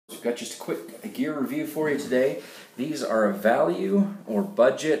got just a quick gear review for you today. These are a value or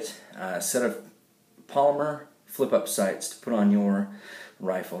budget set of polymer flip-up sights to put on your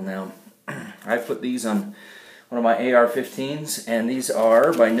rifle. Now, I've put these on one of my AR-15s, and these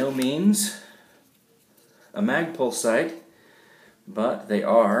are by no means a Magpul sight, but they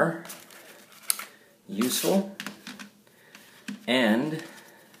are useful and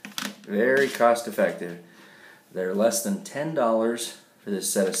very cost-effective. They're less than $10 for this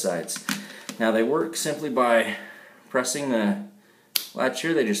set of sights. Now, they work simply by pressing the latch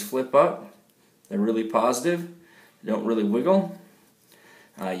here. They just flip up. They're really positive. They don't really wiggle.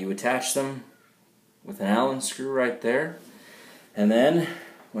 You attach them with an Allen screw right there, and then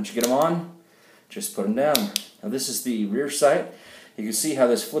once you get them on, just put them down. Now, this is the rear sight. You can see how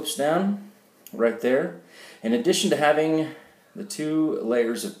this flips down right there. In addition to having the two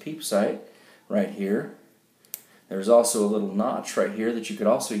layers of peep sight right here, there's also a little notch right here that you could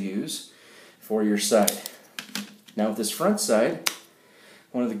also use for your sight. Now, with this front sight,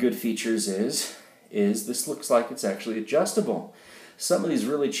 one of the good features is this looks like it's actually adjustable. Some of these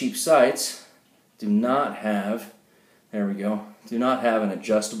really cheap sights do not have, there we go, do not have an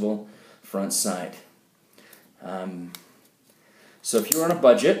adjustable front sight. So if you're on a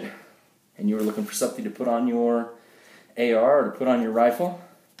budget and you were looking for something to put on your AR or to put on your rifle,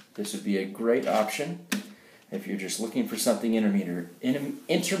 this would be a great option. If you're just looking for something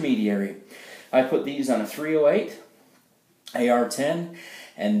intermediary. I put these on a 308 AR-10,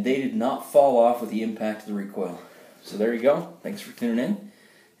 and they did not fall off with the impact of the recoil. So there you go. Thanks for tuning in,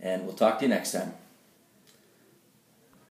 and we'll talk to you next time.